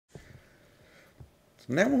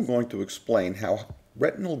Now I'm going to explain how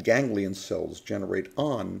retinal ganglion cells generate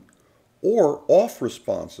on or off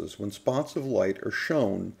responses when spots of light are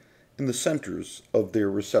shown in the centers of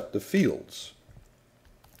their receptive fields.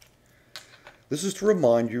 This is to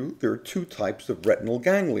remind you there are two types of retinal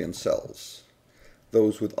ganglion cells,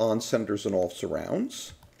 those with on centers and off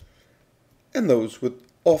surrounds, and those with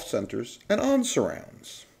off centers and on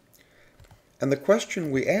surrounds. And the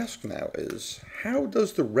question we ask now is, how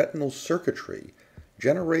does the retinal circuitry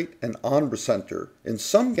generate an on center in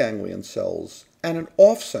some ganglion cells and an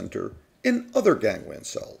off center in other ganglion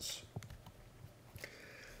cells?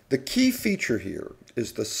 The key feature here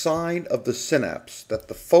is the sign of the synapse that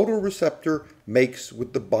the photoreceptor makes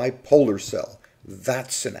with the bipolar cell,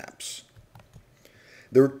 that synapse.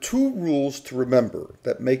 There are two rules to remember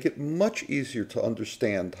that make it much easier to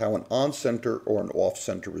understand how an on center or an off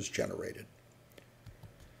center is generated.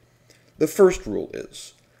 The first rule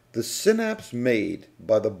is the synapse made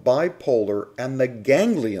by the bipolar and the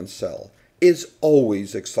ganglion cell is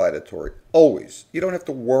always excitatory. Always. You don't have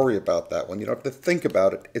to worry about that one. You don't have to think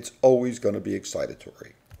about it. It's always going to be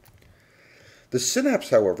excitatory. The synapse,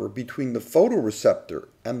 however, between the photoreceptor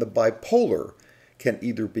and the bipolar can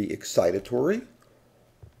either be excitatory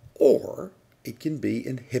or it can be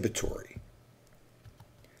inhibitory.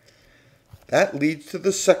 That leads to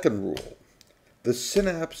the second rule. The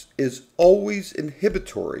synapse is always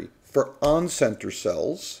inhibitory for on-center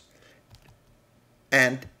cells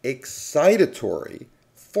and excitatory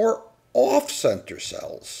for off-center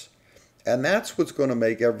cells. And that's what's going to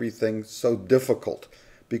make everything so difficult,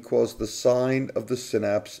 because the sign of the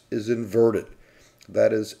synapse is inverted.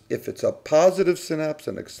 That is, if it's a positive synapse,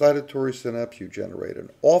 an excitatory synapse, you generate an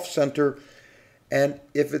off-center, and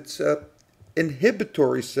if it's an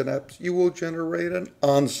inhibitory synapse, you will generate an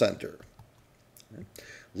on-center.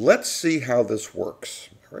 Let's see how this works.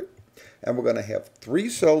 All right? And we're going to have three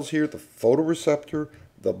cells here, the photoreceptor,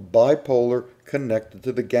 the bipolar, connected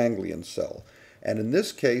to the ganglion cell. And in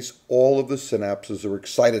this case, all of the synapses are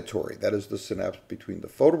excitatory. That is, the synapse between the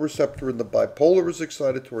photoreceptor and the bipolar is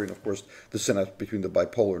excitatory, and of course, the synapse between the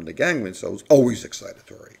bipolar and the ganglion cell is always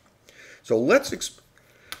excitatory. So let's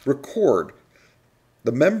record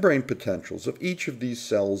the membrane potentials of each of these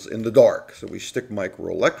cells in the dark. So we stick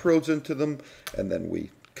microelectrodes into them, and then we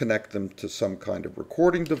connect them to some kind of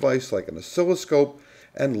recording device like an oscilloscope,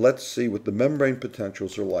 and let's see what the membrane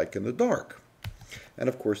potentials are like in the dark. And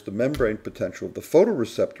of course, the membrane potential of the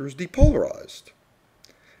photoreceptor is depolarized.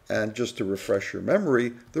 And just to refresh your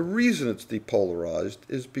memory, the reason it's depolarized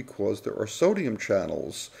is because there are sodium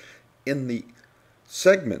channels in the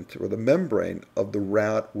segment or the membrane of the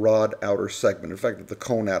rod outer segment, in fact, the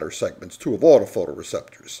cone outer segments, too, of all the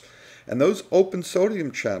photoreceptors. And those open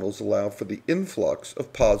sodium channels allow for the influx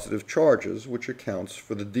of positive charges, which accounts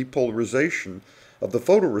for the depolarization of the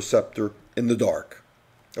photoreceptor in the dark.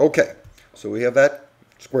 Okay, so we have that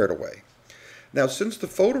squared away. Now, since the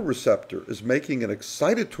photoreceptor is making an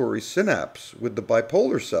excitatory synapse with the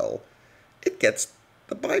bipolar cell, it gets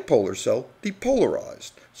the bipolar cell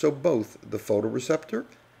depolarized. So both the photoreceptor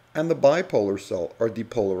and the bipolar cell are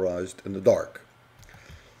depolarized in the dark.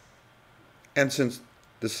 And since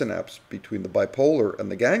the synapse between the bipolar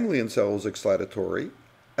and the ganglion cell is excitatory,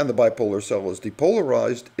 and the bipolar cell is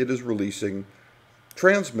depolarized, it is releasing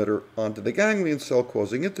transmitter onto the ganglion cell,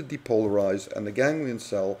 causing it to depolarize, and the ganglion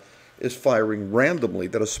cell is firing randomly,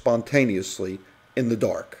 that is spontaneously, in the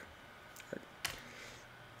dark.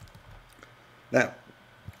 Now,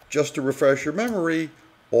 just to refresh your memory,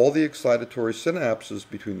 all the excitatory synapses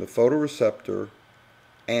between the photoreceptor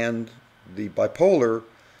and the bipolar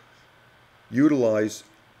utilize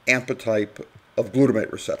AMPA type of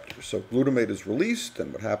glutamate receptors. So glutamate is released,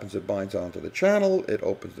 and what happens, it binds onto the channel, it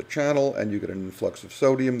opens the channel, and you get an influx of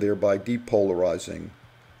sodium, thereby depolarizing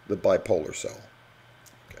the bipolar cell.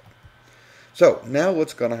 Okay. So now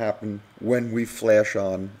what's going to happen when we flash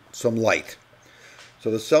on some light? So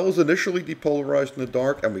the cell is initially depolarized in the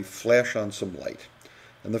dark, and we flash on some light.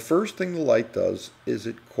 And the first thing the light does is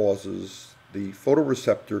it causes the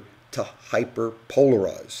photoreceptor to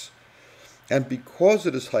hyperpolarize. And because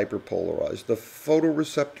it is hyperpolarized, the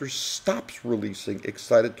photoreceptor stops releasing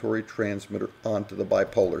excitatory transmitter onto the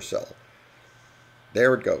bipolar cell.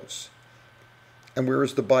 There it goes. And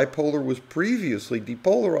whereas the bipolar was previously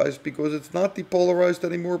depolarized, because it's not depolarized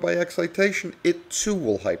anymore by excitation, it too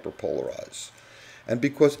will hyperpolarize. And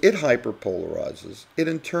because it hyperpolarizes, it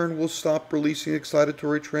in turn will stop releasing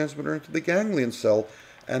excitatory transmitter into the ganglion cell,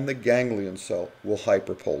 and the ganglion cell will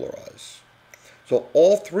hyperpolarize. So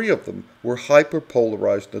all three of them were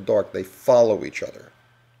hyperpolarized in the dark. They follow each other.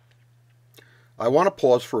 I want to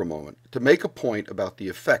pause for a moment to make a point about the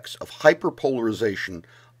effects of hyperpolarization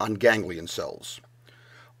on ganglion cells.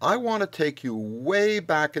 I want to take you way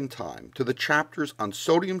back in time to the chapters on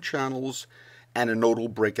sodium channels and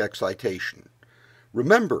anodal break excitation.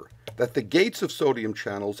 Remember that the gates of sodium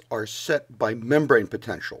channels are set by membrane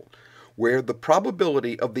potential, where the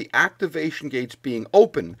probability of the activation gates being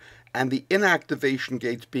open and the inactivation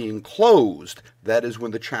gates being closed, that is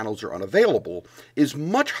when the channels are unavailable, is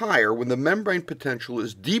much higher when the membrane potential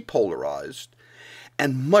is depolarized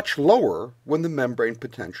and much lower when the membrane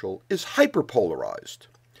potential is hyperpolarized.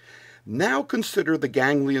 Now consider the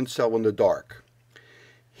ganglion cell in the dark.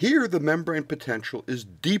 Here the membrane potential is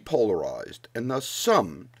depolarized, and thus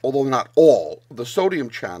some, although not all, of the sodium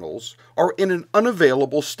channels are in an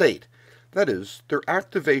unavailable state. That is, their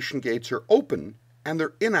activation gates are open and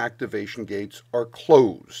their inactivation gates are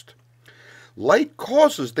closed. Light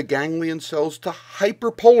causes the ganglion cells to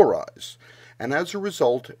hyperpolarize, and as a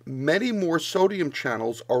result, many more sodium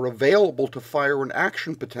channels are available to fire an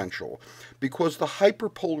action potential because the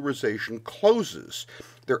hyperpolarization closes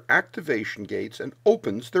their activation gates and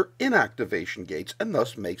opens their inactivation gates and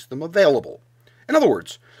thus makes them available. In other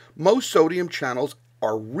words, most sodium channels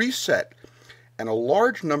are reset and a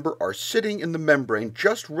large number are sitting in the membrane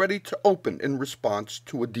just ready to open in response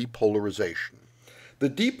to a depolarization. The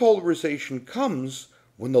depolarization comes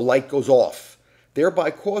when the light goes off, thereby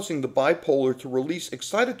causing the bipolar to release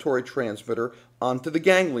excitatory transmitter onto the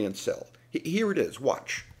ganglion cell. Here it is,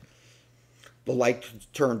 watch. The light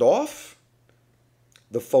turned off,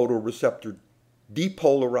 the photoreceptor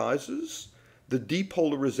depolarizes. The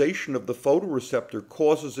depolarization of the photoreceptor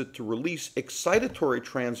causes it to release excitatory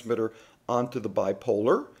transmitter onto the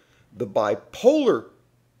bipolar. The bipolar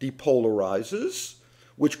depolarizes,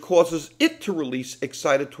 which causes it to release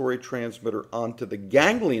excitatory transmitter onto the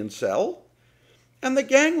ganglion cell, and the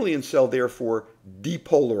ganglion cell therefore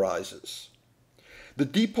depolarizes. The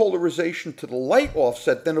depolarization to the light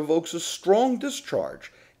offset then evokes a strong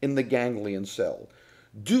discharge in the ganglion cell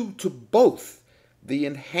due to both the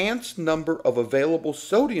enhanced number of available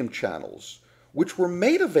sodium channels, which were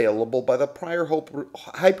made available by the prior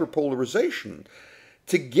hyperpolarization,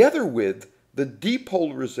 together with the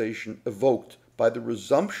depolarization evoked by the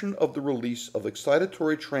resumption of the release of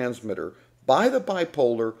excitatory transmitter by the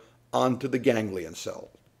bipolar onto the ganglion cell.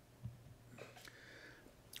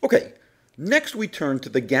 Okay, next we turn to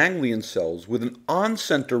the ganglion cells with an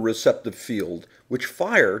on-center receptive field which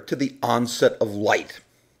fire to the onset of light.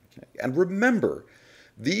 Okay. And remember,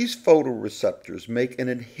 these photoreceptors make an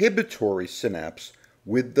inhibitory synapse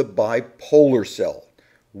with the bipolar cell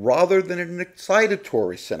rather than an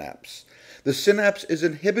excitatory synapse. The synapse is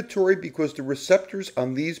inhibitory because the receptors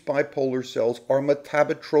on these bipolar cells are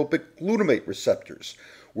metabotropic glutamate receptors,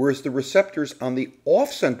 whereas the receptors on the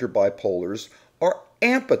off-center bipolars are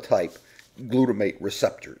AMPA-type glutamate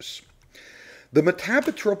receptors. The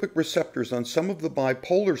metabotropic receptors on some of the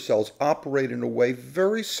bipolar cells operate in a way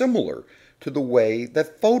very similar to the way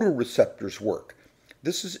that photoreceptors work.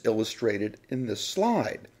 This is illustrated in this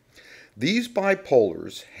slide. These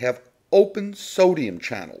bipolars have open sodium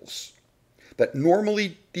channels that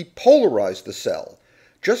normally depolarize the cell,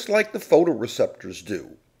 just like the photoreceptors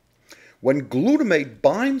do. When glutamate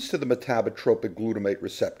binds to the metabotropic glutamate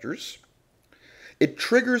receptors, it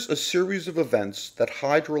triggers a series of events that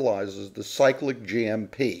hydrolyzes the cyclic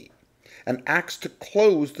GMP and acts to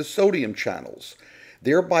close the sodium channels,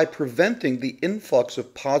 thereby preventing the influx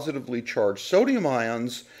of positively charged sodium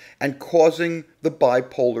ions and causing the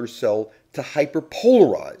bipolar cell to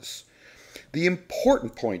hyperpolarize. The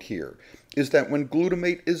important point here is that when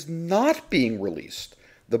glutamate is not being released,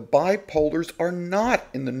 the bipolars are not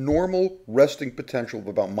in the normal resting potential of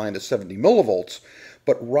about minus 70 millivolts,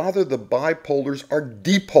 but rather the bipolars are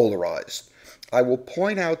depolarized. I will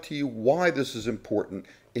point out to you why this is important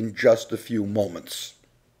in just a few moments.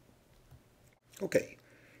 Okay,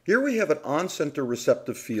 here we have an on-center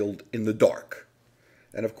receptive field in the dark.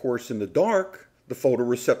 And of course, in the dark, the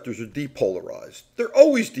photoreceptors are depolarized. They're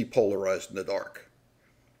always depolarized in the dark.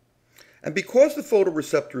 And because the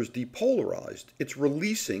photoreceptor is depolarized, it's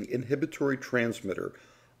releasing inhibitory transmitter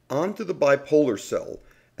onto the bipolar cell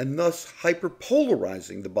and thus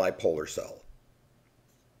hyperpolarizing the bipolar cell.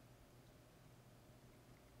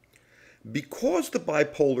 Because the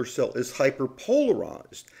bipolar cell is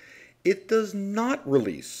hyperpolarized, it does not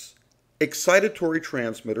release excitatory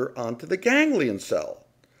transmitter onto the ganglion cell.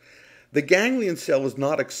 The ganglion cell is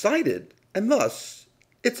not excited, and thus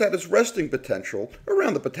it's at its resting potential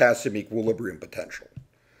around the potassium equilibrium potential.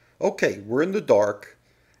 Okay, we're in the dark,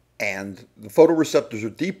 and the photoreceptors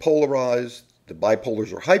are depolarized, the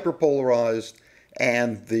bipolars are hyperpolarized,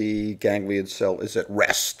 and the ganglion cell is at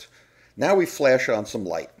rest. Now we flash on some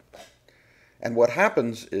light. And what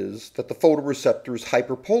happens is that the photoreceptor is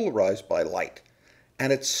hyperpolarized by light,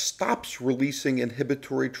 and it stops releasing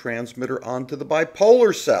inhibitory transmitter onto the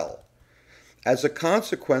bipolar cell. As a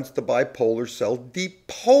consequence, the bipolar cell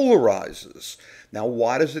depolarizes. Now,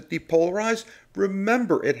 why does it depolarize?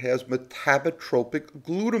 Remember, it has metabotropic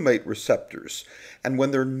glutamate receptors, and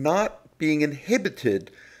when they're not being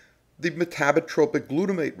inhibited, the metabotropic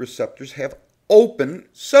glutamate receptors have open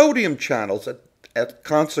sodium channels.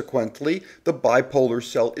 Consequently, the bipolar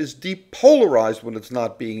cell is depolarized when it's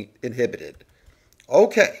not being inhibited.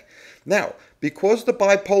 Okay, now, because the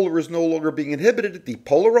bipolar is no longer being inhibited, it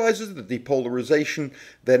depolarizes. The depolarization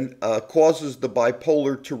then causes the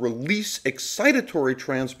bipolar to release excitatory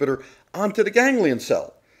transmitter onto the ganglion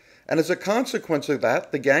cell. And as a consequence of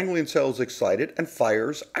that, the ganglion cell is excited and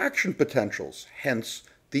fires action potentials, hence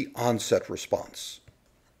the onset response.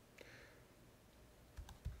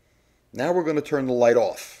 Now we're going to turn the light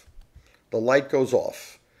off. The light goes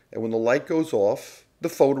off. And when the light goes off, the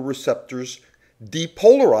photoreceptors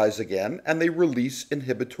depolarize again and they release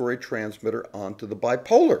inhibitory transmitter onto the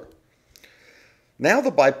bipolar. Now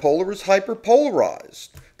the bipolar is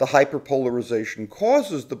hyperpolarized. The hyperpolarization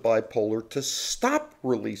causes the bipolar to stop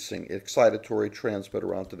releasing excitatory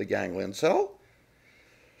transmitter onto the ganglion cell.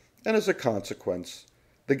 And as a consequence,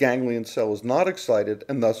 the ganglion cell is not excited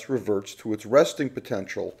and thus reverts to its resting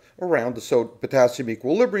potential around the potassium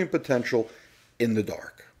equilibrium potential in the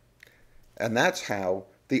dark. And that's how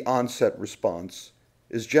the onset response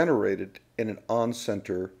is generated in an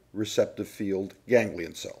on-center receptive field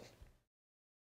ganglion cell.